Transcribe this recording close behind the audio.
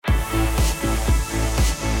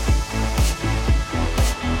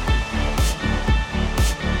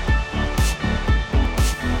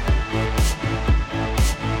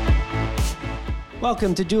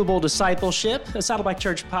Welcome to Doable Discipleship, a Saddleback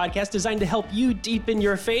Church podcast designed to help you deepen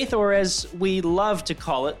your faith, or as we love to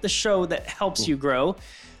call it, the show that helps you grow.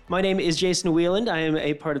 My name is Jason Wheeland. I am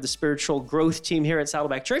a part of the spiritual growth team here at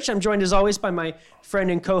Saddleback Church. I'm joined as always by my friend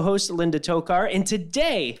and co-host, Linda Tokar. And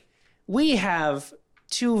today we have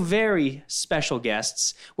two very special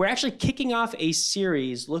guests. We're actually kicking off a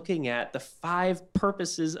series looking at the 5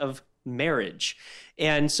 purposes of marriage.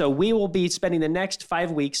 And so we will be spending the next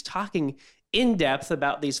 5 weeks talking in depth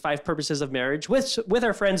about these 5 purposes of marriage with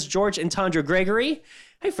our friends George and Tondra Gregory.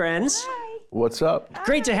 Hey, friends. Hi. What's up?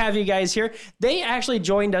 Great to have you guys here. They actually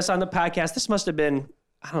joined us on the podcast. This must have been,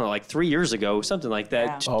 I don't know, like 3 years ago, something like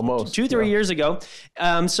that. Yeah. Almost. 2-3 years ago.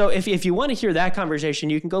 So if you want to hear that conversation,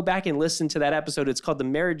 you can go back and listen to that episode. It's called The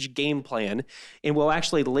Marriage Game Plan, and we'll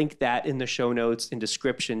actually link that in the show notes and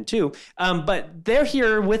description too. But they're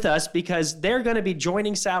here with us because they're going to be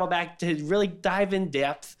joining Saddleback to really dive in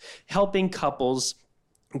depth, helping couples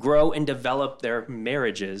grow and develop their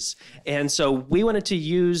marriages. And so we wanted to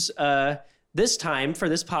use this time for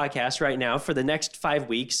this podcast right now for the next 5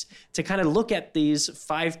 weeks to kind of look at these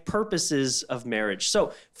 5 purposes of marriage.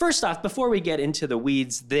 So first off, before we get into the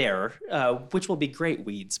weeds there, which will be great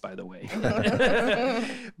weeds, by the way,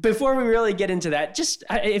 before we really get into that, just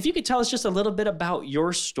if you could tell us just a little bit about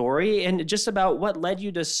your story and just about what led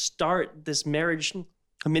you to start this marriage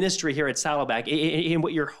ministry here at Saddleback and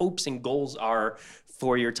what your hopes and goals are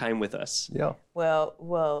for your time with us. Yeah.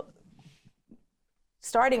 Well,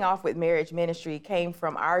 starting off with marriage ministry came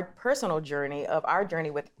from our personal journey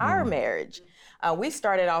with our marriage. We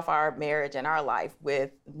started off our marriage and our life with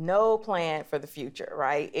no plan for the future,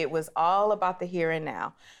 right? It was all about the here and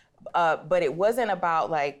now. But it wasn't about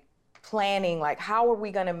like planning, like how are we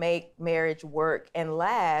gonna make marriage work and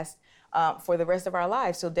last for the rest of our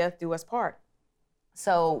lives till death do us part.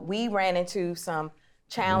 So we ran into some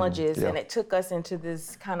challenges and it took us into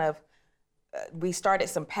this kind of, we started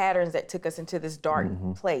some patterns that took us into this dark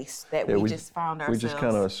place that we just found ourselves. We just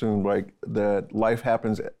kind of assumed like that life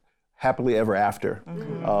happens happily ever after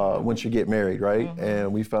once you get married, right?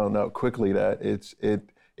 And we found out quickly that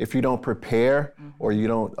if you don't prepare or you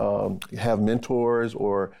don't have mentors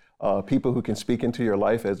or people who can speak into your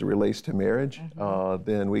life as it relates to marriage,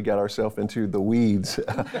 then we got ourselves into the weeds.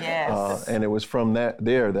 Yes. And it was from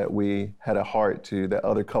there that we had a heart to that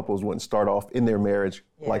other couples wouldn't start off in their marriage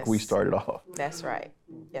like we started off. That's right.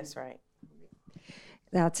 That's right.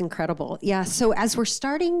 That's incredible. Yeah, so as we're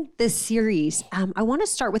starting this series, I want to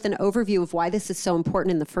start with an overview of why this is so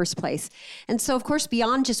important in the first place. And so, of course,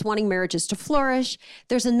 beyond just wanting marriages to flourish,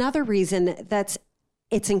 there's another reason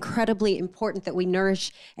it's incredibly important that we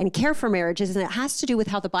nourish and care for marriages, and it has to do with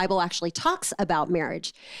how the Bible actually talks about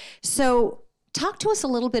marriage. So talk to us a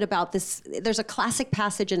little bit about this. There's a classic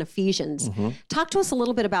passage in Ephesians. Talk to us a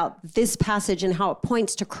little bit about this passage and how it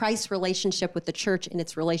points to Christ's relationship with the church and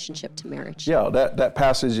its relationship to marriage. Yeah, that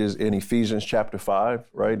passage is in Ephesians chapter 5,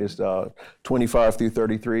 right? It's 25 through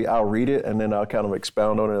 33. I'll read it and then I'll kind of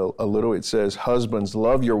expound on it a little. It says, "Husbands,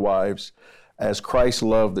 love your wives as Christ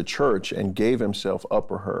loved the church and gave himself up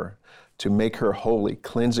for her to make her holy,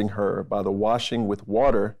 cleansing her by the washing with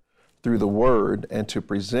water through the word, and to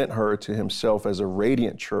present her to himself as a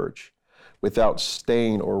radiant church without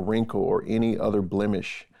stain or wrinkle or any other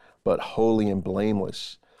blemish, but holy and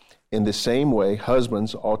blameless. In the same way,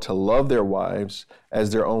 husbands ought to love their wives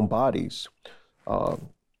as their own bodies.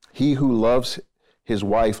 He who loves his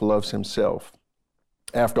wife loves himself.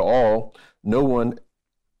 After all, no one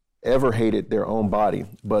ever hated their own body,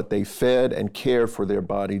 but they fed and cared for their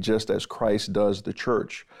body just as Christ does the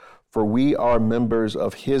church. For we are members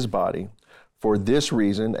of his body. For this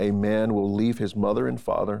reason, a man will leave his mother and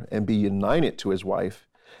father and be united to his wife,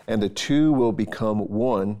 and the two will become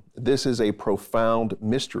one. This is a profound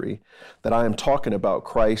mystery that I am talking about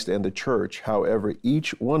Christ and the church. However,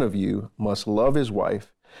 each one of you must love his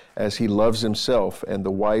wife as he loves himself, and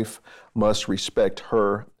the wife must respect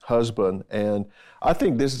her husband." And I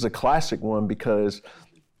think this is a classic one because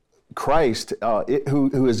Christ,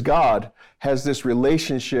 who is God, has this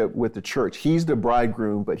relationship with the church. He's the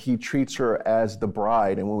bridegroom, but he treats her as the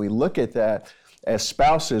bride. And when we look at that as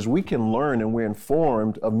spouses, we can learn and we're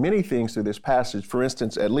informed of many things through this passage. For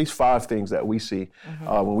instance, at least 5 things that we see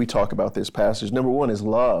when we talk about this passage. Number 1 is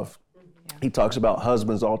love. He talks about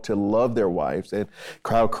husbands ought to love their wives and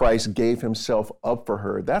how Christ gave himself up for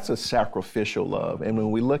her. That's a sacrificial love. And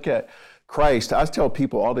when we look at Christ, I tell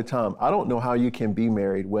people all the time, I don't know how you can be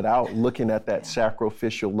married without looking at that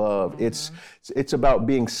sacrificial love. It's about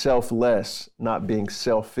being selfless, not being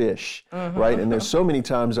selfish, right? And there's so many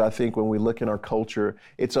times I think when we look in our culture,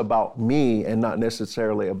 it's about me and not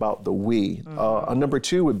necessarily about the we. Number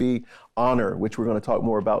 2 would be honor, which we're going to talk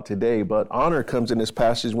more about today. But honor comes in this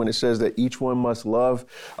passage when it says that each one must love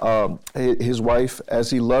his wife as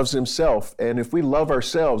he loves himself. And if we love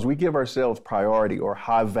ourselves, we give ourselves priority or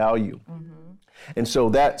high value. And so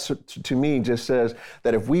that, to me, just says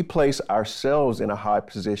that if we place ourselves in a high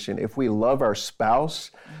position, if we love our spouse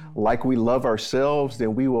like we love ourselves,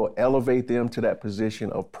 then we will elevate them to that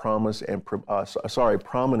position of prominence and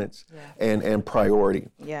priority.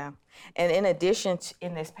 Yeah. And in addition to,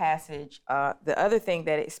 in this passage, the other thing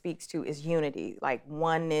that it speaks to is unity, like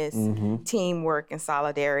oneness, teamwork, and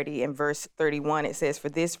solidarity. In verse 31, it says, "For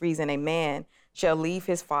this reason, a man shall leave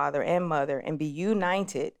his father and mother and be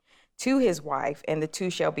united to his wife, and the two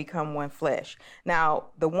shall become one flesh." Now,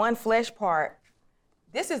 the one flesh part,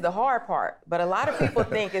 this is the hard part, but a lot of people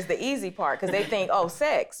think it's the easy part because they think, oh,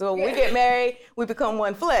 sex. So we get married, we become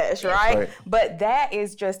one flesh, right? But that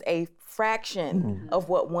is just a fraction of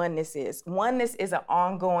what oneness is. Oneness is an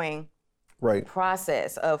ongoing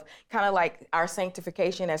process of kind of like our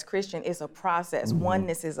sanctification as Christian is a process.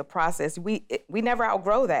 Oneness is a process. We never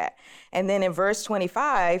outgrow that. And then in verse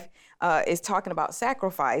 25, is talking about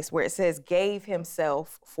sacrifice, where it says gave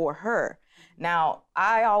himself for her. Now,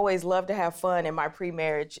 I always love to have fun in my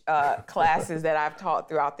pre-marriage classes that I've taught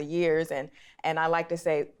throughout the years, and I like to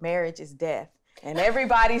say marriage is death. And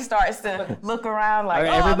everybody starts to look around like,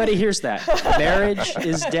 everybody hears that. Marriage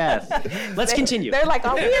is death. Let's continue. They're like,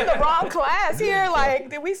 are we in the wrong class here? Like,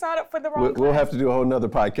 did we sign up for the wrong class? We'll have to do a whole nother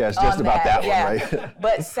podcast just about that one, right?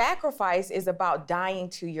 But sacrifice is about dying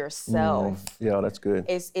to yourself. Yeah, that's good.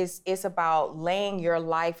 It's about laying your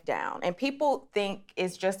life down. And people think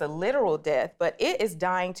it's just a literal death, but it is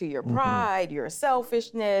dying to your pride, your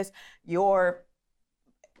selfishness, your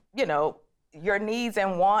needs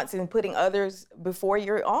and wants, and putting others before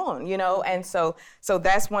your own, and so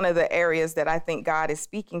that's one of the areas that I think God is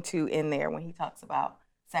speaking to in there when he talks about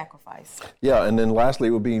sacrifice. Yeah, and then lastly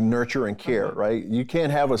would be nurture and care, right? You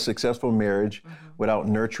can't have a successful marriage without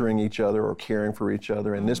nurturing each other or caring for each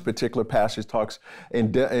other. And this particular passage talks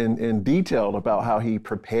in detail about how he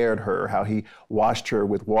prepared her, how he washed her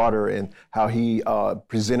with water, and how he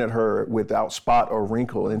presented her without spot or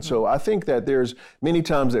wrinkle. And so I think that there's many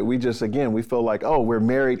times that we feel like, oh, we're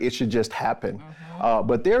married, it should just happen.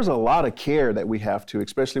 But there's a lot of care that we have to,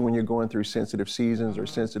 especially when you're going through sensitive seasons or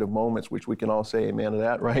sensitive moments, which we can all say amen to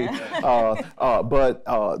that, right? But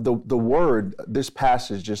the word, this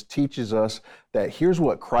passage just teaches us that here's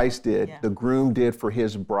what Christ did, the groom did for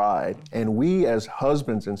his bride. And we as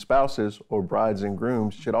husbands and spouses, or brides and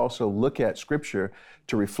grooms, should also look at Scripture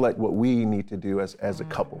to reflect what we need to do as a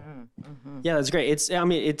couple. Yeah, that's great.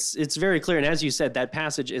 It's very clear. And as you said, that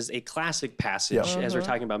passage is a classic passage as we're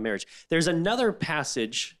talking about marriage. There's another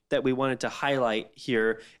passage that we wanted to highlight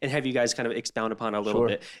here and have you guys kind of expound upon a little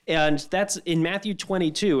bit. And that's in Matthew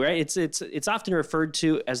 22, right? It's often referred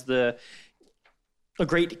to as a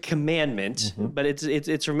great commandment, but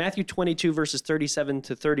it's from Matthew 22, verses 37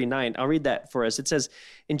 to 39. I'll read that for us. It says,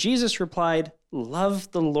 "And Jesus replied, 'Love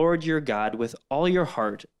the Lord your God with all your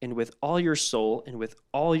heart and with all your soul and with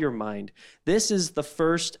all your mind. This is the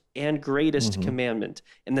first and greatest commandment.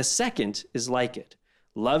 And the second is like it.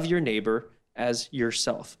 Love your neighbor as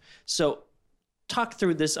yourself.'" So talk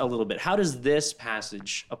through this a little bit. How does this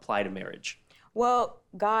passage apply to marriage? Well,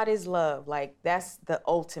 God is love. Like, that's the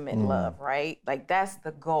ultimate love, right? Like, that's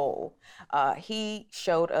the goal. He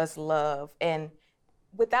showed us love, and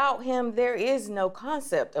without him, there is no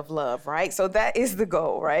concept of love, right? So that is the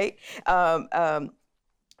goal, right? And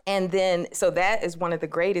then, so that is one of the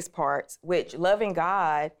greatest parts, which loving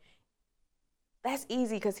God, that's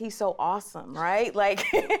easy because he's so awesome, right? Like,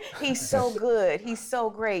 he's so good. He's so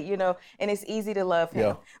great, and it's easy to love him.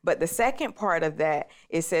 Yeah. But the second part of that,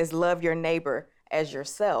 it says, love your neighbor as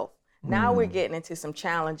yourself. Now we're getting into some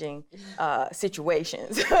challenging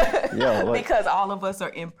situations because all of us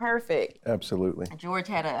are imperfect. Absolutely. George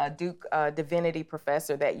had a Duke divinity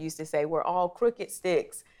professor that used to say, we're all crooked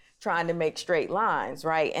sticks trying to make straight lines,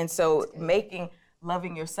 right? And so loving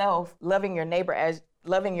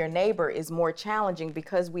your neighbor is more challenging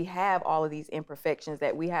because we have all of these imperfections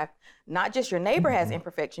that we have. Not just your neighbor has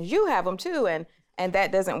imperfections, you have them too, and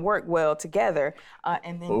that doesn't work well together.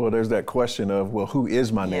 And then, there's that question of, who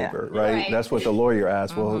is my neighbor, right? That's what the lawyer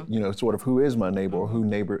asks. Well, sort of, who is my neighbor, or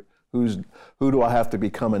who do I have to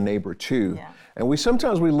become a neighbor to? Yeah. And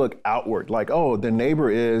we look outward, like, the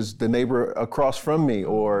neighbor is the neighbor across from me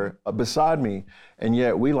or beside me. And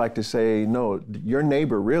yet we like to say, no, your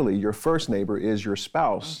neighbor, really, your first neighbor is your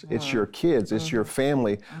spouse. It's your kids, it's your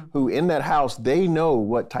family, who in that house, they know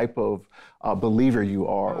what type of believer you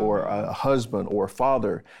are, or a husband or a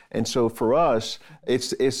father. And so for us,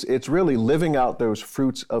 it's really living out those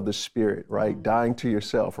fruits of the Spirit, right? Dying to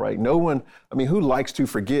yourself, right? No one, I mean, who likes to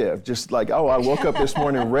forgive? Just like, oh, I woke up this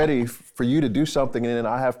morning ready for you to do something and then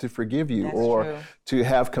I have to forgive you. That's or true. To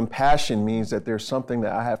have compassion means that there's something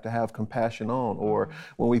that I have to have compassion on. Or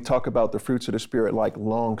when we talk about the fruits of the Spirit, like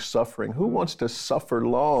long suffering, who wants to suffer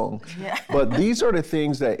long? Yeah. But these are the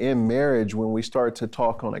things that in marriage, when we start to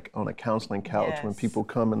talk on a counseling couch, when Yes. people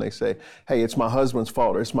come and they say, hey, it's my husband's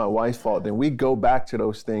fault or it's my wife's fault, then we go back to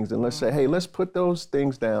those things and let's say, hey, let's put those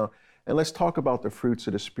things down and let's talk about the fruits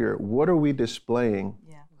of the Spirit. What are we displaying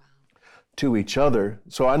to each other?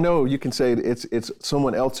 So I know you can say it's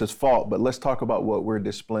someone else's fault, but let's talk about what we're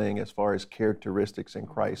displaying as far as characteristics in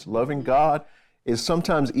Christ. Loving God is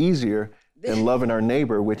sometimes easier than loving our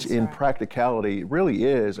neighbor, which in practicality really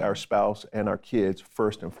is our spouse and our kids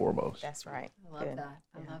first and foremost. That's right. I love Good. that.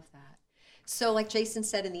 I love that. So like Jason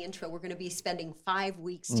said in the intro, we're going to be spending 5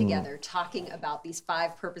 weeks together talking about these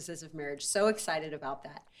 5 purposes of marriage. So excited about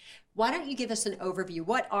that. Why don't you give us an overview?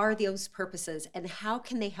 What are those purposes and how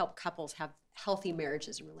can they help couples have healthy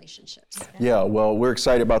marriages and relationships? Yeah, well, we're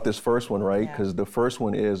excited about this first one, right? Because the first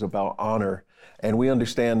one is about honor. And we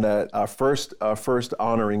understand that our first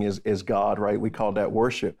honoring is God, right? We call that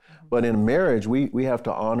worship. But in marriage, we have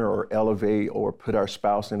to honor or elevate or put our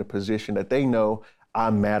spouse in a position that they know I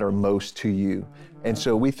matter most to you. And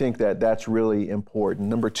so we think that that's really important.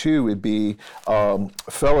 Number 2 would be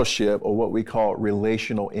fellowship, or what we call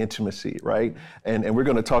relational intimacy, right? And we're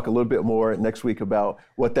going to talk a little bit more next week about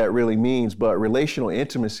what that really means. But relational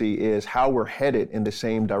intimacy is how we're headed in the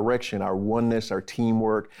same direction, our oneness, our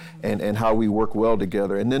teamwork, and how we work well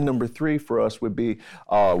together. And then number 3 for us would be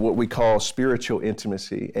what we call spiritual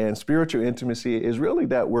intimacy. And spiritual intimacy is really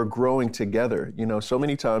that we're growing together. You know, so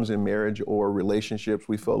many times in marriage or relationships,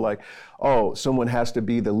 we feel like, oh, someone has to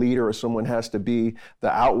be the leader or someone has to be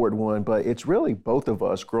the outward one, but it's really both of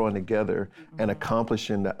us growing together and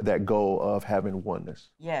accomplishing that goal of having oneness.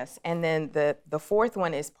 Yes, and then the 4th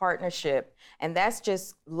one is partnership, and that's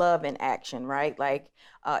just love in action, right? Like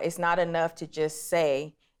it's not enough to just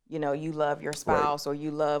say, you know, you love your spouse or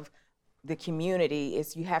you love the community.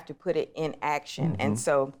 It's you have to put it in action, and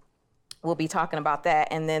so we'll be talking about that.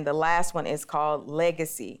 And then the last one is called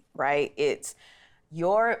legacy, right? It's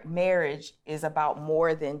your marriage is about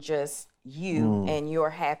more than just you and your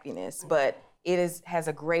happiness, but it has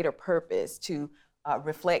a greater purpose to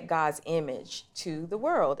reflect God's image to the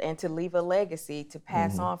world and to leave a legacy to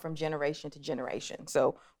pass on from generation to generation.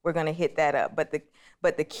 So we're going to hit that up. But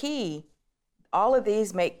the key, all of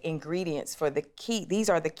these make ingredients for the key. These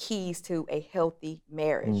are the keys to a healthy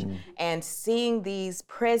marriage. And seeing these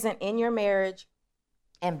present in your marriage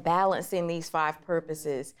and balancing these 5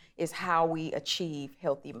 purposes is how we achieve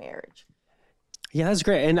healthy marriage. Yeah, that's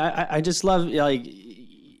great. And I just love, like,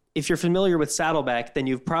 if you're familiar with Saddleback, then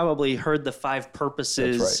you've probably heard the 5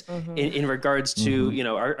 purposes in regards to, you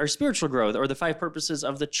know, our spiritual growth, or the 5 purposes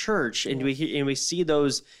of the church. And we see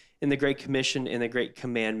those in the Great Commission and the Great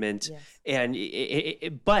Commandment. And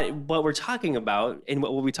but what we're talking about, and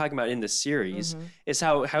what we'll be talking about in this series, is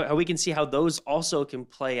how we can see how those also can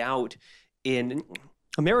play out in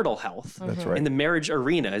marital health. That's right. In the marriage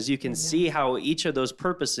arena, as you can see how each of those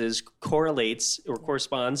purposes correlates or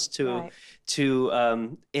corresponds to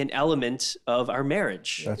an element of our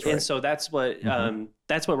marriage. That's right. And so that's what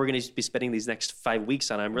we're going to be spending these next 5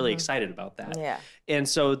 weeks on. I'm really excited about that. Yeah. And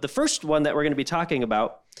so the first one that we're going to be talking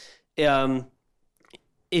about,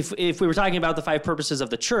 if we were talking about the 5 purposes of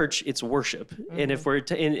the church, it's worship. And if we're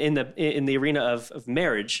in the arena of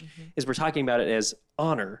marriage, is we're talking about it as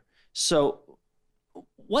honor. So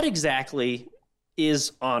what exactly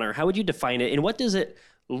is honor? How would you define it? And what does it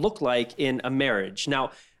look like in a marriage?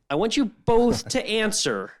 Now, I want you both to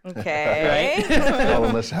answer. Okay. Right?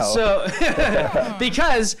 Calling us out. So,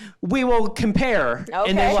 because we will compare,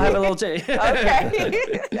 and then we'll have a little. Okay.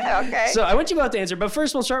 Okay. So I want you both to answer, but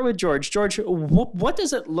first we'll start with George. George, what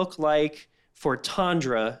does it look like for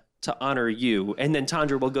Tondra to honor you? And then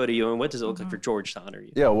Tondra will go to you. And what does it look like for George to honor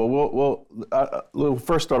you? Yeah, well, we'll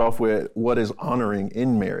first start off with what is honoring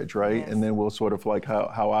in marriage, right? Yes. And then we'll sort of like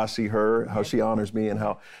how I see her, how she honors me, and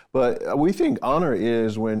how. But we think honor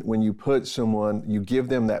is when you put someone, you give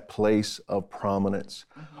them that place of prominence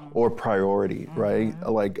or priority, right?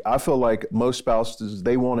 Like I feel like most spouses,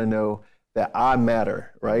 they want to know that I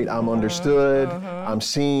matter, right? I'm understood, I'm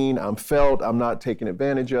seen, I'm felt, I'm not taken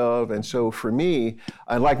advantage of. And so for me,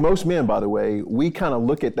 and like most men, by the way, we kind of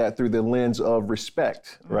look at that through the lens of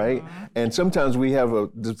respect, right? And sometimes we have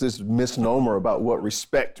this misnomer about what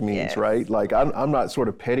respect means, right? Like I'm not sort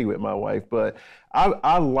of petty with my wife, but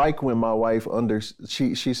I like when my wife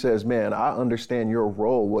she says, man, I understand your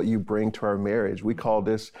role, what you bring to our marriage. We call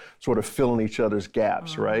this sort of filling each other's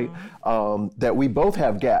gaps, right? That we both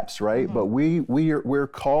have gaps, right? But we're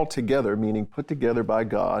called together, meaning put together by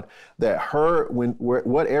God, that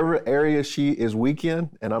whatever area she is weak in,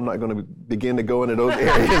 and I'm not going to begin to go into those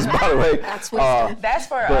areas, by the way. That's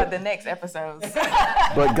for the next episodes.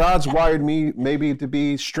 But God's wired me maybe to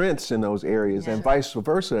be strengths in those areas and vice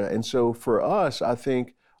versa. And so for us, I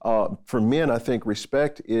think, for men, I think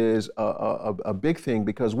respect is a big thing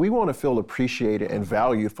because we want to feel appreciated and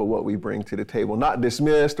valued for what we bring to the table, not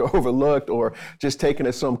dismissed or overlooked or just taken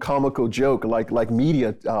as some comical joke like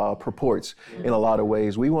media purports in a lot of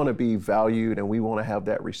ways. We want to be valued and we want to have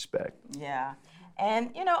that respect. Yeah. And,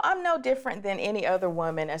 I'm no different than any other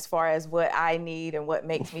woman as far as what I need and what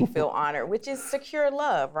makes me feel honored, which is secure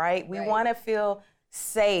love, right? We want to feel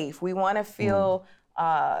safe. We want to feel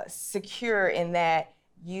secure in that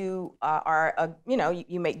you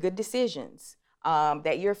you make good decisions,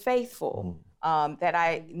 that you're faithful, that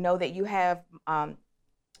I know that you have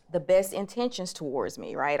the best intentions towards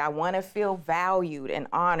me, right? I want to feel valued and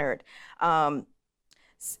honored. The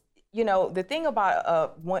thing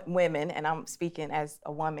about women, and I'm speaking as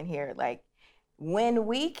a woman here, like when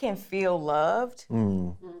we can feel loved,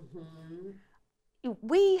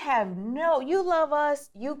 we have you love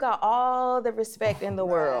us, you got all the respect in the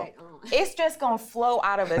world. It's just gonna flow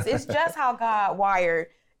out of us. It's just how God wired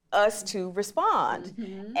us to respond.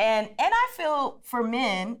 And I feel for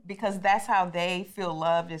men, because that's how they feel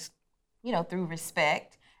loved is, through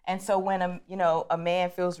respect. And so when a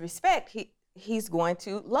man feels respect, he's going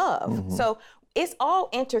to love. So it's all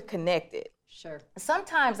interconnected. Sure.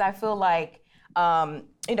 Sometimes I feel like,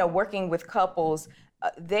 working with couples,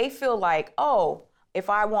 they feel like, if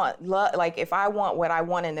I want love, like if I want what I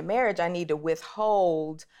want in the marriage, I need to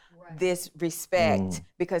withhold this respect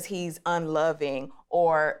because he's unloving,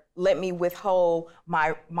 or let me withhold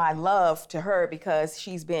my love to her because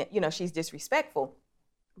she's been, she's disrespectful.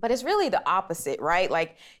 But it's really the opposite, right?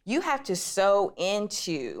 Like you have to sow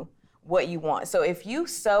into what you want. So if you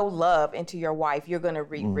sow love into your wife, you're going to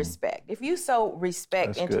reap respect. If you sow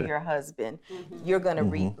respect into your husband, you're going to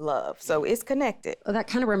reap love. So it's connected. Well, that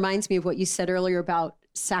kind of reminds me of what you said earlier about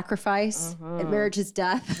sacrifice and marriage is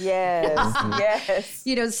death. Yes.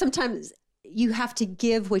 Yes. Sometimes you have to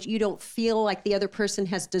give what you don't feel like the other person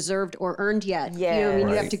has deserved or earned yet. Yes.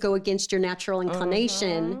 You have to go against your natural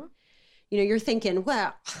inclination. You're thinking,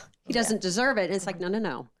 well, he doesn't deserve it. And it's like,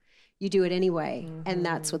 no. You do it anyway, and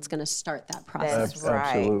that's what's going to start that process. That's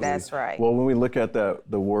right. Absolutely. That's right. Well, when we look at the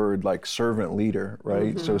word like servant leader,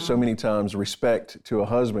 right? So many times respect to a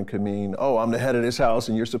husband could mean, I'm the head of this house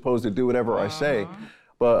and you're supposed to do whatever I say.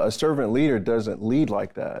 But a servant leader doesn't lead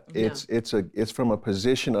like that. No. It's from a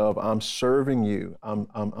position of I'm serving you.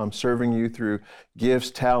 I'm serving you through gifts,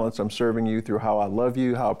 talents. I'm serving you through how I love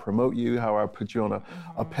you, how I promote you, how I put you on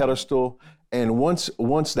a pedestal. And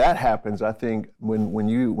once that happens, I think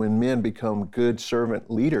when men become good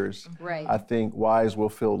servant leaders, I think wives will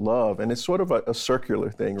feel love. And it's sort of a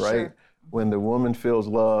circular thing, right? Sure. When the woman feels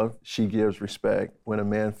love, she gives respect. When a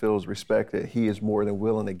man feels respected, he is more than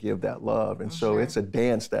willing to give that love. And so it's a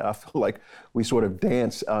dance that I feel like we sort of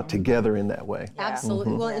dance together in that way. Yeah.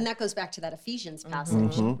 Absolutely. Well, and that goes back to that Ephesians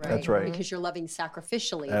passage, right? That's right. Because you're loving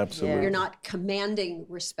sacrificially. Absolutely. You're not commanding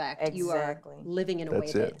respect. Exactly. You are living in a way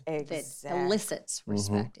that elicits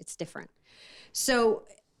respect. It's different. So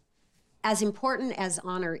as important as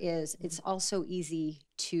honor is, it's also easy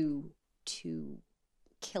to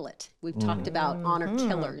kill it. We've talked about honor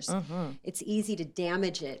killers. It's easy to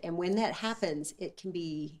damage it. And when that happens, it can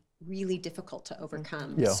be really difficult to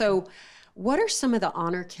overcome. Yeah. So what are some of the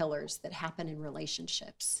honor killers that happen in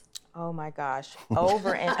relationships? Oh my gosh.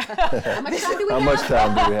 Over and How much time do we How have? much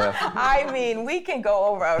time do we have? I mean, we can go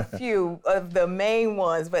over a few of the main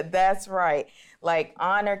ones, but that's right. Like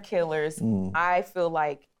honor killers, I feel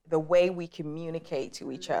like the way we communicate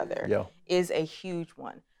to each other is a huge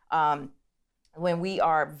one. When we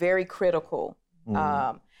are very critical,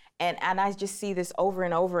 and I just see this over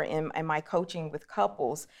and over in my coaching with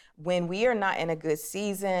couples, when we are not in a good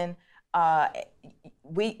season,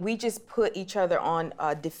 we just put each other on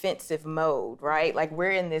a defensive mode, right? Like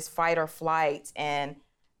we're in this fight or flight and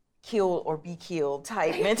kill or be killed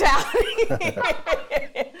type mentality.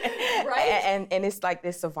 Right. And it's like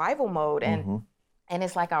this survival mode. And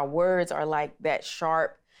it's like our words are like that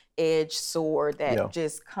sharp-edged sword that Yeah.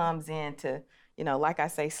 just comes in to, like I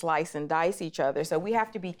say, slice and dice each other. So we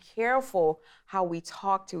have to be careful how we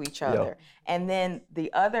talk to each other. And then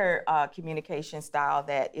the other communication style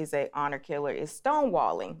that is an honor killer is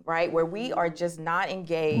stonewalling, right? Where we are just not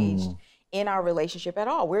engaged in our relationship at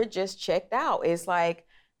all. We're just checked out. It's like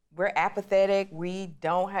we're apathetic. We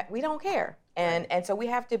don't care. And so we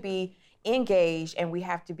have to be engaged, and we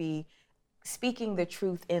have to be speaking the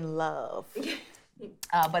truth in love.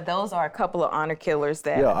 But those are a couple of honor killers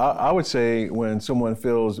that. Yeah, I would say when someone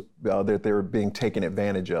feels that they're being taken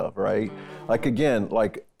advantage of, right? Like, again,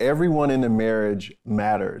 like everyone in the marriage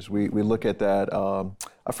matters. We look at that.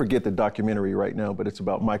 I forget the documentary right now, but it's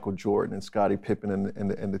about Michael Jordan and Scottie Pippen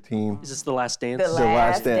and the team. Is this The Last Dance? The The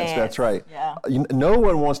Last Dance, that's right. Yeah. No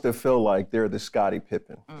one wants to feel like they're the Scottie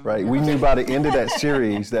Pippen, right? We knew by the end of that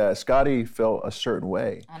series that Scottie felt a certain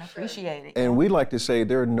way. Unappreciated. And we like to say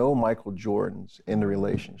there are no Michael Jordans in the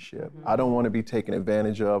relationship. I don't want to be taken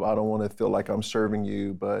advantage of. I don't want to feel like I'm serving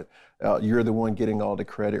you, but you're the one getting all the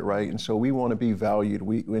credit, right? And so we want to be valued.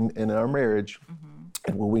 In our marriage,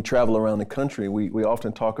 and when we travel around the country, we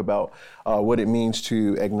often talk about what it means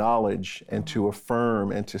to acknowledge and to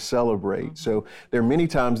affirm and to celebrate. So there are many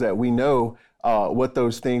times that we know what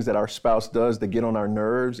those things that our spouse does that get on our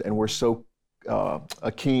nerves, and we're so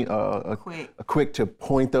quick to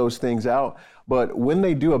point those things out. But when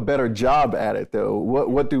they do a better job at it, though,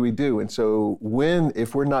 what do we do? And so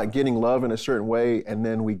if we're not getting love in a certain way, and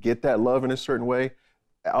then we get that love in a certain way,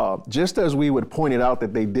 just as we would point it out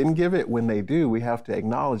that they didn't give it, when they do, we have to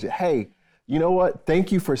acknowledge it. Hey, you know what?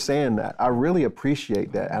 Thank you for saying that. I really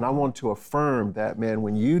appreciate that. And I want to affirm that, man,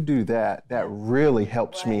 when you do that, that really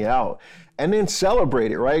helps me out. And then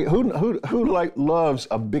celebrate it, right? Who like loves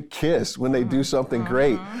a big kiss when they do something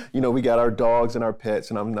great? We got our dogs and our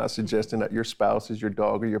pets, and I'm not suggesting that your spouse is your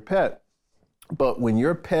dog or your pet. But when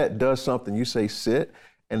your pet does something, you say sit,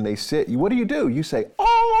 and they sit, what do? You say,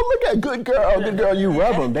 oh, look at good girl, you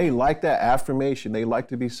rub them. They like that affirmation. They like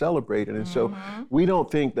to be celebrated. And so we don't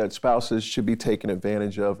think that spouses should be taken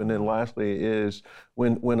advantage of. And then lastly is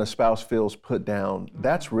when a spouse feels put down,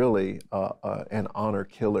 that's really an honor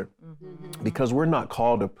killer, because we're not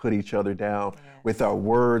called to put each other down with our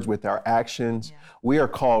words, with our actions. We are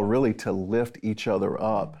called really to lift each other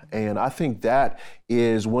up. And I think that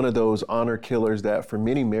is one of those honor killers that for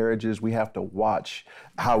many marriages, we have to watch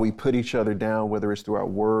how we put each other down, whether it's through our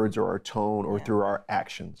words or our tone or through our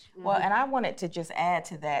actions. Well, and I wanted to just add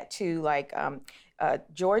to that too, like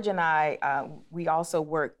George and I, we also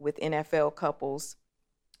work with NFL couples.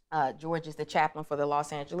 George is the chaplain for the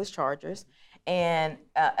Los Angeles Chargers. And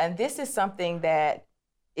this is something that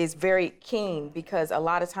is very keen, because a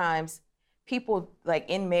lot of times people, like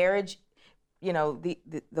in marriage,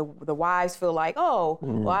 the wives feel like,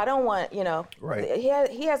 well, I don't want, Right.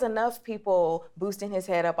 he has enough people boosting his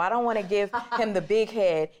head up. I don't want to give him the big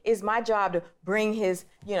head. It's my job to bring his,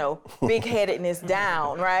 big-headedness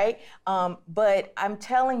down, right? But I'm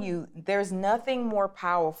telling you, there's nothing more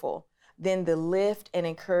powerful than the lift and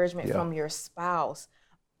encouragement from your spouse.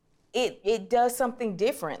 It does something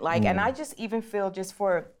different. Like, and I just even feel, just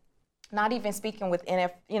for not even speaking with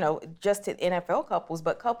just to NFL couples,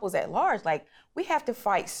 but couples at large, like, we have to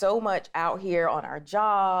fight so much out here on our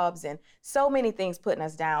jobs, and so many things putting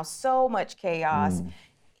us down, so much chaos.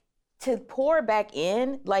 To pour back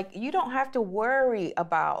in, like, you don't have to worry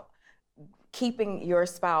about keeping your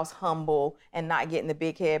spouse humble and not getting the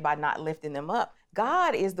big head by not lifting them up.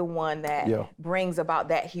 God is the one that brings about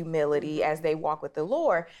that humility as they walk with the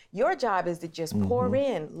Lord. Your job is to just pour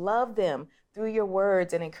in, love them through your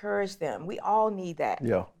words, and encourage them. We all need that.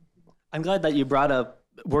 Yeah. I'm glad that you brought up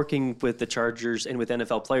working with the Chargers and with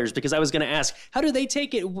NFL players, because I was going to ask, how do they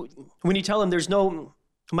take it when you tell them there's no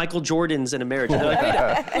Michael Jordans in a marriage? And they're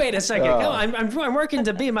like, wait a second. No, I'm working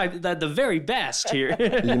to be the very best here.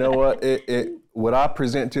 You know what? What I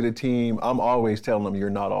present to the team, I'm always telling them, you're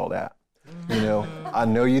not all that. I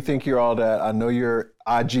know you think you're all that. I know your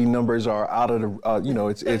IG numbers are out of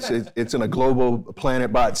the, it's in a global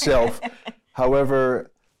planet by itself.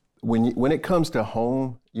 However, when it comes to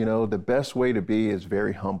home, the best way to be is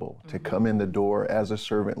very humble, to come in the door as a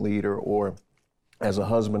servant leader or as a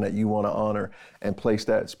husband that you want to honor and place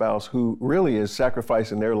that spouse who really is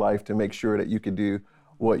sacrificing their life to make sure that you can do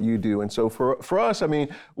what you do. And so for us, I mean,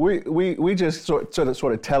 we just sort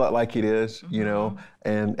of tell it like it is,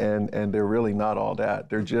 and they're really not all that.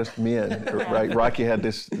 They're just men, right? Rocky had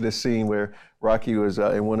this scene where Rocky was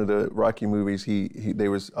in one of the Rocky movies.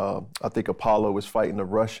 I think Apollo was fighting a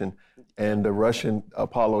Russian, and the Russian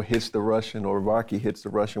Apollo hits the Russian, or Rocky hits the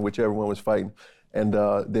Russian, whichever one was fighting. And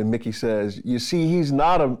then Mickey says, you see, he's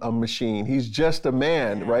not a machine. He's just a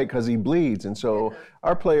man, right? Because he bleeds. And so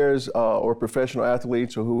our players or professional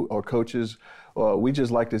athletes or coaches, we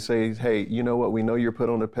just like to say, hey, you know what? We know you're put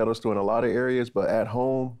on a pedestal in a lot of areas, but at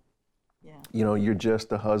home, you know, you're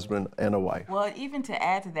just a husband and a wife. Well, even to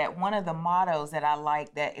add to that, one of the mottos that I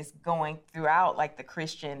like that is going throughout, like the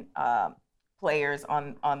Christian players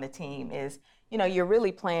on the team is, you know, you're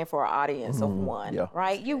really playing for an audience of one,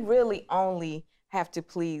 right? You really only have to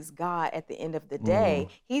please God at the end of the day.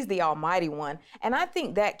 He's the Almighty One. And I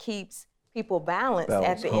think that keeps people balanced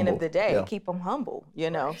at the end of the day, keep them humble, you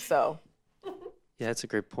know, so. Yeah, that's a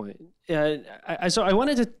great point. So I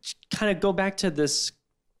wanted to kind of go back to this,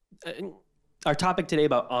 our topic today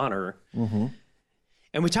about honor.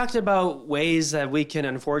 And we talked about ways that we can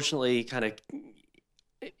unfortunately kind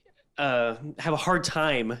of have a hard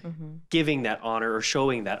time giving that honor or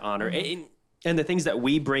showing that honor. And the things that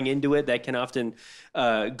we bring into it that can often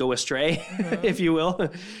go astray, if you will.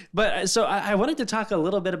 But so I wanted to talk a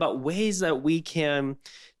little bit about ways that we can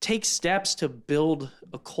take steps to build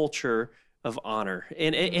a culture of honor.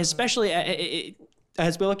 And especially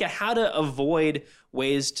as we look at how to avoid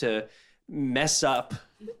ways to mess up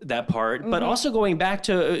that part, but also going back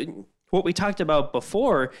to what we talked about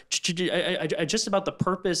before, just about the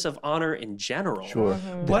purpose of honor in general. Sure.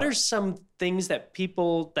 What are some things that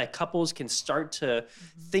couples can start to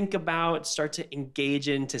think about, start to engage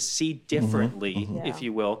in, to see differently, if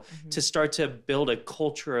you will, to start to build a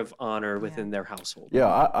culture of honor within their household?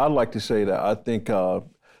 Yeah, I'd like to say that I think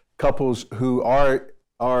couples who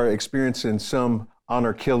are experiencing some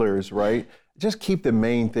honor killers, right? Just keep the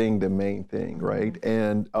main thing, right?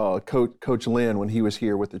 And Coach Lynn, when he was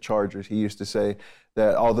here with the Chargers, he used to say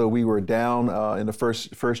that although we were down in the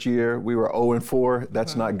first year, we were 0-4.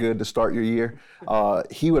 That's not good to start your year.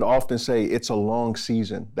 He would often say it's a long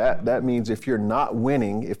season. That means if you're not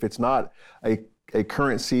winning, if it's not a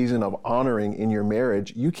current season of honoring in your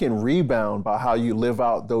marriage, you can rebound by how you live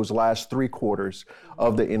out those last 3 quarters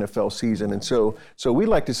of the NFL season. And so we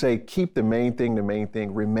like to say, keep the main thing,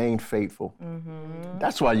 remain faithful.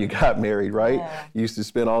 That's why you got married, right? You used to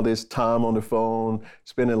spend all this time on the phone,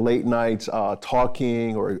 spending late nights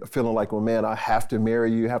talking or feeling like, well, man, I have to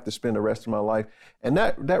marry you, have to spend the rest of my life. And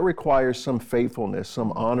that requires some faithfulness,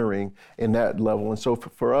 some honoring in that level. And so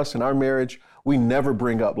for us in our marriage, we never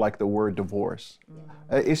bring up like the word divorce.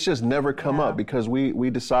 It's just never come up because we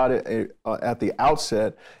decided at the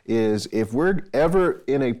outset is if we're ever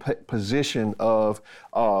in a position of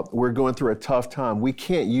we're going through a tough time, we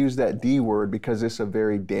can't use that D word because it's a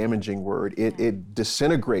very damaging word. It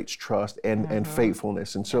disintegrates trust and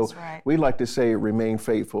faithfulness. And so we like to say remain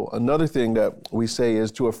faithful. Another thing that we say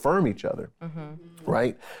is to affirm each other.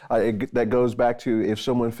 Right? That goes back to if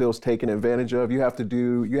someone feels taken advantage of, you have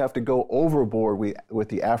to go overboard with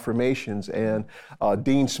the affirmations. And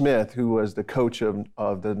Dean Smith, who was the coach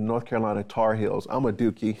of the North Carolina Tar Heels, I'm a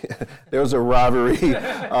Dookie. There was a rivalry,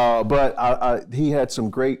 but he had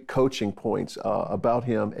some great coaching points about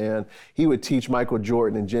him. And he would teach Michael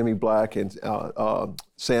Jordan and Jimmy Black and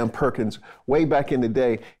Sam Perkins way back in the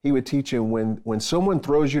day. He would teach him when someone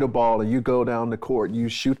throws you the ball and you go down the court, you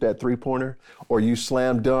shoot that 3-pointer or you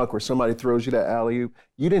slam dunk or somebody throws you that alley-oop,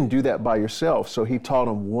 you didn't do that by yourself. So he taught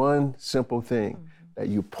him one simple thing, that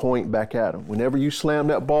you point back at him. Whenever you slam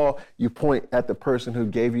that ball, you point at the person who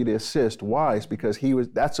gave you the assist. Why? It's because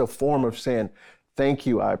that's a form of saying, thank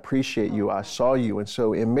you, I appreciate you, I saw you. And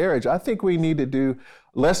so in marriage, I think we need to do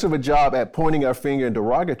less of a job at pointing our finger in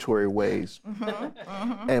derogatory ways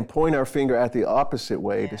and point our finger at the opposite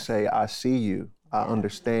way to say, I see you, I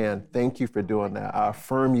understand, thank you for doing that, I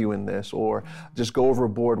affirm you in this, or just go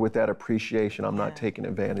overboard with that appreciation, I'm not taking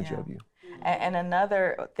advantage of you. And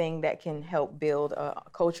another thing that can help build a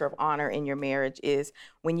culture of honor in your marriage is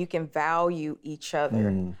when you can value each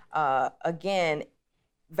other. Again,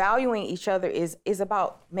 valuing each other is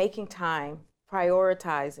about making time,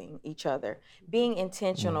 prioritizing each other, being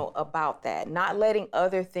intentional about that, not letting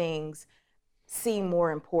other things seem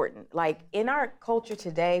more important. Like in our culture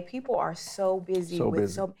today, people are so busy.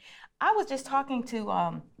 I was just talking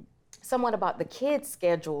to someone about the kids'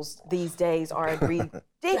 schedules these days are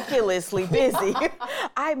ridiculously busy.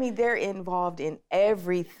 I mean, they're involved in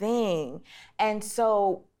everything. And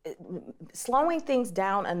so slowing things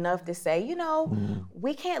down enough to say, you know,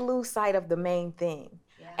 we can't lose sight of the main thing.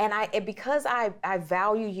 And because I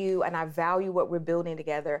value you and I value what we're building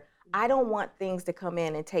together, I don't want things to come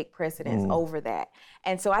in and take precedence over that.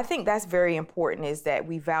 And so I think that's very important, is that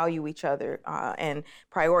we value each other and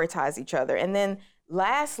prioritize each other. And then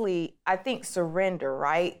lastly, I think surrender,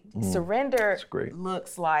 right? Surrender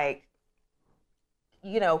looks like,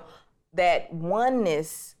 you know, that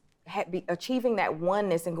oneness, achieving that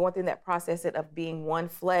oneness and going through that process of being one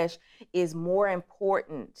flesh is more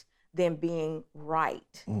important than being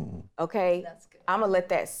right. Okay? That's good. I'm gonna let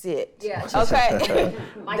that sit. Yeah. Okay.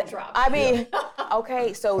 Mic drop. I mean,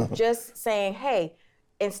 okay, so just saying, hey,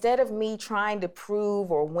 instead of me trying to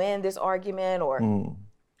prove or win this argument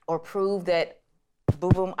or prove that boom,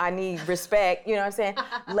 boom, I need respect, you know what I'm saying?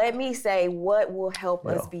 Let me say what will help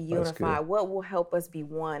us be unified, what will help us be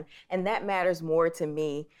one. And that matters more to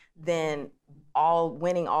me than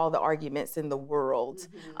winning all the arguments in the world.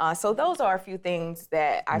 So those are a few things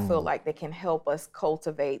that I feel like that can help us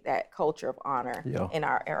cultivate that culture of honor in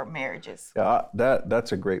our marriages. Yeah,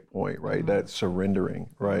 that's a great point, right? That surrendering,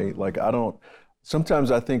 right? Like sometimes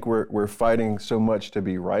I think we're fighting so much to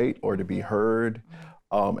be right or to be heard.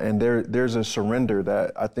 And there's a surrender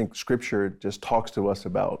that I think Scripture just talks to us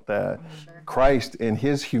about, that Christ in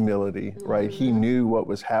his humility, right? He knew what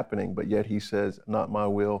was happening, but yet he says, not my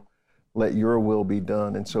will, let your will be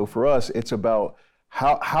done. And so for us, it's about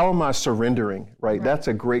how am I surrendering, right? That's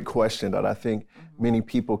a great question that I think many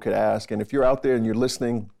people could ask. And if you're out there and you're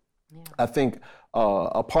listening, I think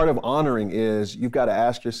a part of honoring is you've got to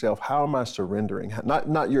ask yourself, how am I surrendering?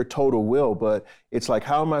 Not your total will, but it's like,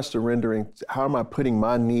 how am I surrendering? How am I putting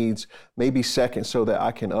my needs maybe second so that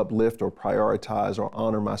I can uplift or prioritize or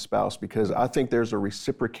honor my spouse? Because I think there's a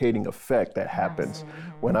reciprocating effect that happens.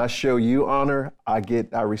 When I show you honor, I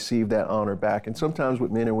receive that honor back. And sometimes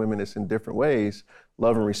with men and women, it's in different ways,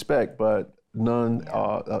 love and respect, but none,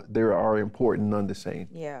 there are important, none the same.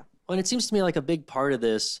 Yeah. Well, and it seems to me like a big part of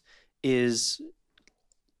this is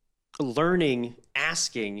learning,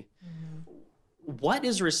 asking, what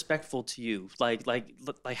is respectful to you? Like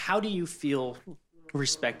how do you feel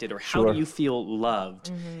respected, or how do you feel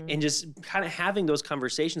loved? And just kind of having those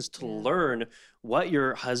conversations to learn what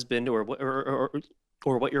your husband or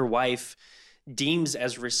what your wife deems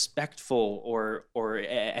as respectful or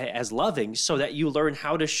as loving, so that you learn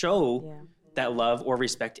how to show that love or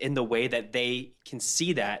respect in the way that they can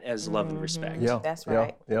see that as love and respect. Yeah, that's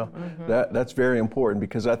right. Yeah. That's very important,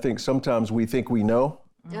 because I think sometimes we think we know,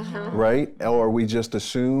 right? Or we just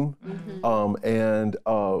assume. And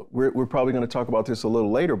we're probably going to talk about this a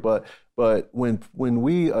little later, but when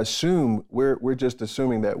we assume, we're just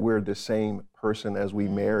assuming that we're the same person as we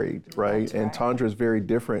married, right? And Tondra is very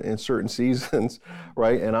different in certain seasons,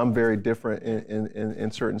 right? And I'm very different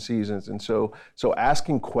in certain seasons. And so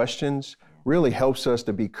asking questions really helps us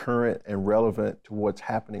to be current and relevant to what's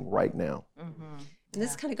happening right now. And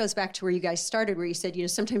this kind of goes back to where you guys started, where you said,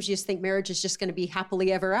 sometimes you just think marriage is just going to be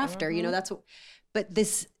happily ever after. That's what, but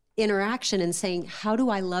this interaction and saying, how do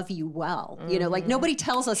I love you well? Like nobody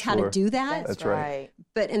tells us how to do that. That's right.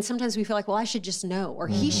 And sometimes we feel like, well, I should just know, or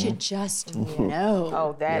he should just know.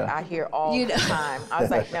 Oh, that I hear all the time. I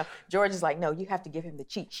was like, no, George is like, no, you have to give him the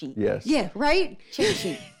cheat sheet. Yes. Yeah, right? Cheat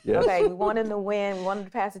sheet. Yes. Okay, we want him to win, we want him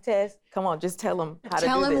to pass the test. Come on, just tell him how to do this.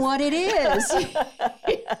 Tell him what it is.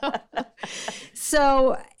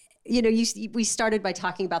 So, we started by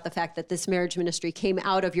talking about the fact that this marriage ministry came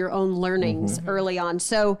out of your own learnings early on.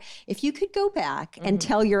 So if you could go back and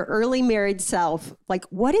tell your early married self, like,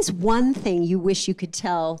 what is one thing you wish you could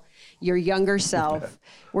tell your younger self?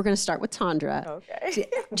 We're going to start with Tondra. Okay.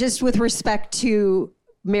 Just with respect to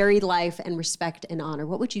married life and respect and honor.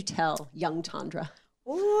 What would you tell young Tondra?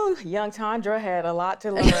 Ooh, young Tondra had a lot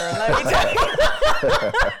to learn. Let me tell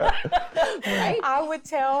you. Right? I would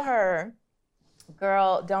tell her,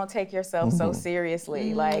 girl, don't take yourself so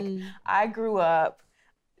seriously. Like, I grew up,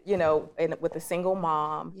 with a single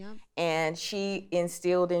mom, and she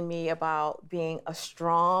instilled in me about being a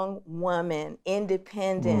strong woman,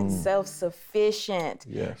 independent, self-sufficient.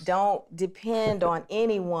 Yes. Don't depend on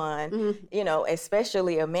anyone,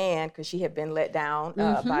 especially a man, because she had been let down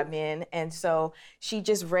by men. And so she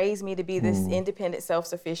just raised me to be this independent,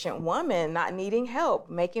 self-sufficient woman, not needing help,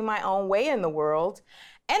 making my own way in the world.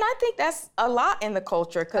 And I think that's a lot in the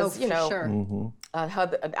culture, because, Sure.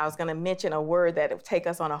 I was going to mention a word that would take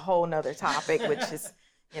us on a whole nother topic, which is,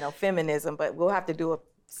 feminism, but we'll have to do an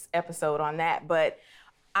episode on that. But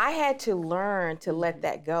I had to learn to let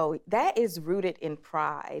that go. That is rooted in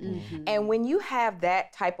pride. And when you have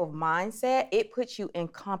that type of mindset, it puts you in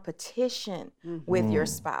competition with your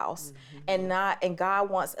spouse. And God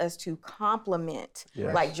wants us to complement,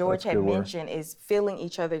 like George had mentioned, is filling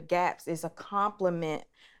each other's gaps, is a compliment.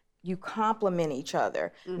 You complement each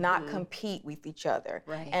other, not compete with each other.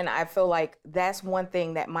 Right. And I feel like that's one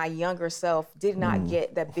thing that my younger self did not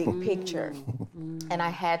get, the big picture. And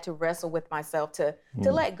I had to wrestle with myself to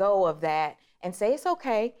let go of that and say it's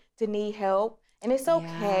okay to need help. And it's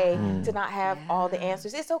okay to not have all the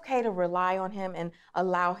answers. It's okay to rely on him and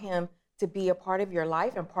allow him to be a part of your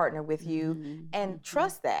life and partner with you and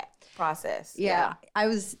trust that process. Yeah.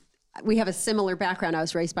 We have a similar background. I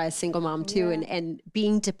was raised by a single mom too. And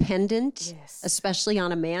being dependent, especially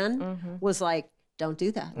on a man, was like, don't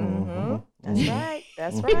do that. That's right.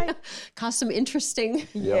 That's right. Caused some interesting.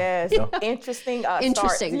 Interesting. Interesting.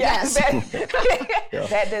 Starts. Yes.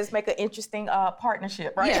 That does make an interesting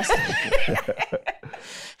partnership, right? Yes.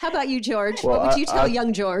 How about you, George? What would you tell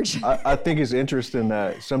young George? I think it's interesting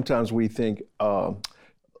that sometimes we think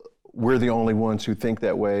we're the only ones who think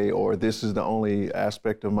that way, or this is the only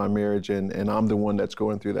aspect of my marriage and I'm the one that's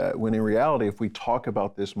going through that. When in reality, if we talk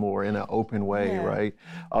about this more in an open way, right?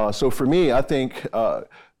 So for me, I think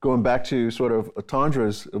going back to sort of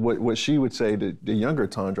Tandra's, what she would say to the younger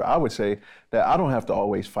Tandra, I would say that I don't have to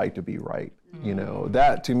always fight to be right. You know,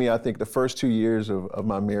 that to me, I think the first 2 years of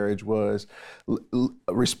my marriage was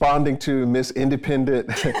responding to Miss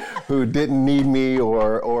Independent who didn't need me,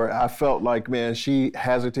 or I felt like, man, she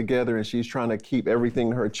has it together and she's trying to keep everything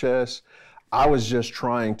in her chest. I was just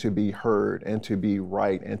trying to be heard and to be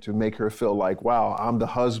right and to make her feel like, wow, I'm the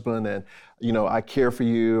husband and, you know, I care for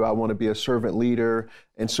you. I want to be a servant leader.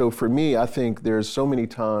 And so for me, I think there's so many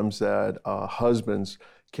times that husbands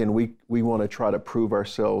we want to try to prove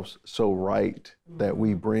ourselves so right that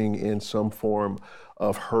we bring in some form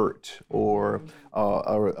of hurt or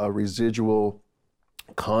a residual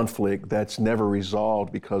conflict that's never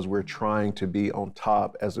resolved because we're trying to be on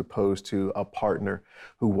top as opposed to a partner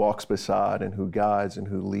who walks beside and who guides and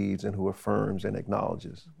who leads and who affirms and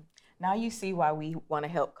acknowledges. Now you see why we want to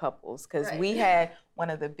help couples, because we had one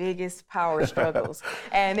of the biggest power struggles.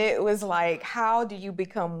 And it was like, how do you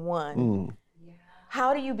become one?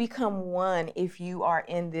 How do you become one if you are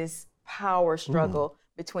in this power struggle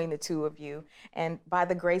between the two of you? And by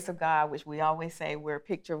the grace of God, which we always say we're a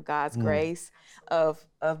picture of God's grace, of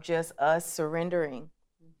just us surrendering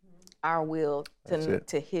our will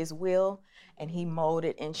to his will, and he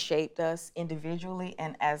molded and shaped us individually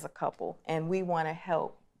and as a couple. And we want to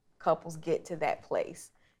help couples get to that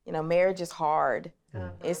place. You know, marriage is hard.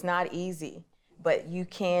 It's not easy, but you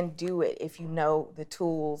can do it if you know the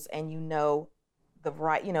tools and you know the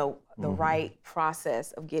right, the right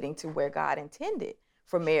process of getting to where God intended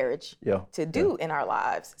for marriage to do in our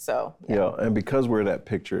lives. So and because we're that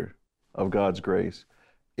picture of God's grace,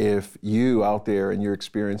 if you out there and you're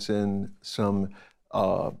experiencing some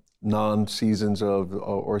non-seasons of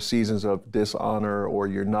or seasons of dishonor, or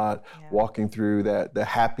you're not walking through the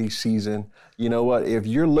happy season, you know what? If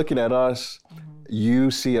you're looking at us,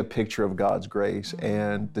 you see a picture of God's grace,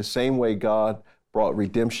 and the same way God brought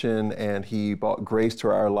redemption and he brought grace to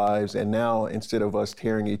our lives. And now instead of us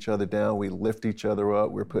tearing each other down, we lift each other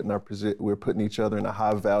up. We're putting each other in a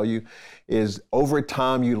high value. Is over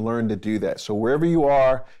time you learn to do that. So wherever you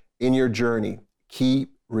are in your journey,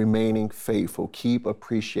 keep remaining faithful, keep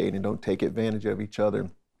appreciating, don't take advantage of each other,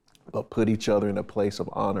 but put each other in a place of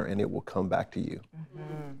honor and it will come back to you.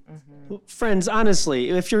 Friends, honestly,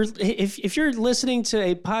 if you're listening to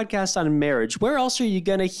a podcast on marriage, where else are you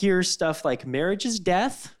going to hear stuff like marriage is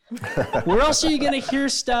death? Where else are you going to hear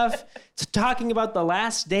stuff talking about The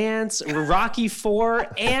Last Dance, Rocky IV,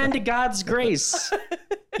 and God's grace?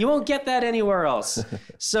 You won't get that anywhere else.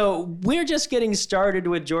 So we're just getting started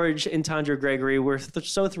with George and Tandra Gregory. We're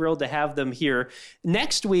so thrilled to have them here.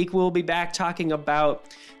 Next week, we'll be back talking about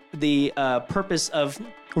the purpose of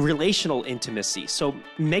relational intimacy. So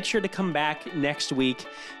make sure to come back next week,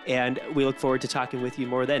 and we look forward to talking with you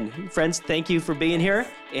more then. Friends, thank you for being here,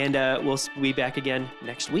 and we'll be back again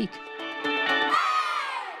next week.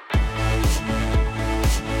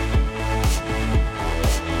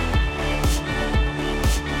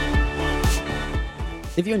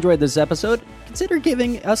 If you enjoyed this episode, consider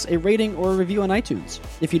giving us a rating or a review on iTunes.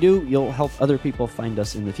 If you do, you'll help other people find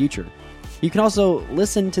us in the future. You can also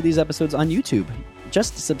listen to these episodes on YouTube.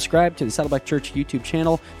 Just subscribe to the Saddleback Church YouTube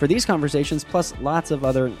channel for these conversations, plus lots of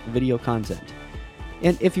other video content.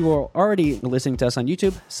 And if you are already listening to us on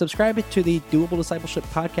YouTube, subscribe to the Doable Discipleship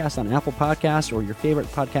podcast on Apple Podcasts or your favorite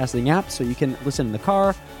podcasting app so you can listen in the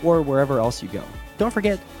car or wherever else you go. Don't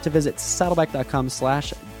forget to visit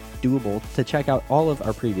saddleback.com/doable to check out all of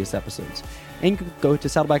our previous episodes. And you can go to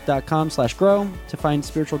saddleback.com/grow to find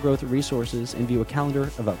spiritual growth resources and view a calendar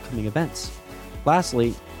of upcoming events.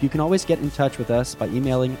 Lastly, you can always get in touch with us by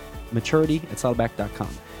emailing maturity@saddleback.com.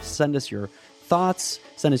 Send us your thoughts,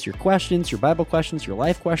 send us your questions, your Bible questions, your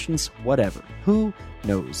life questions, whatever. Who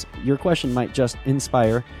knows? Your question might just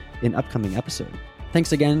inspire an upcoming episode.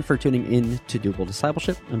 Thanks again for tuning in to Doable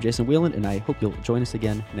Discipleship. I'm Jason Whelan, and I hope you'll join us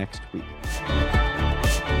again next week.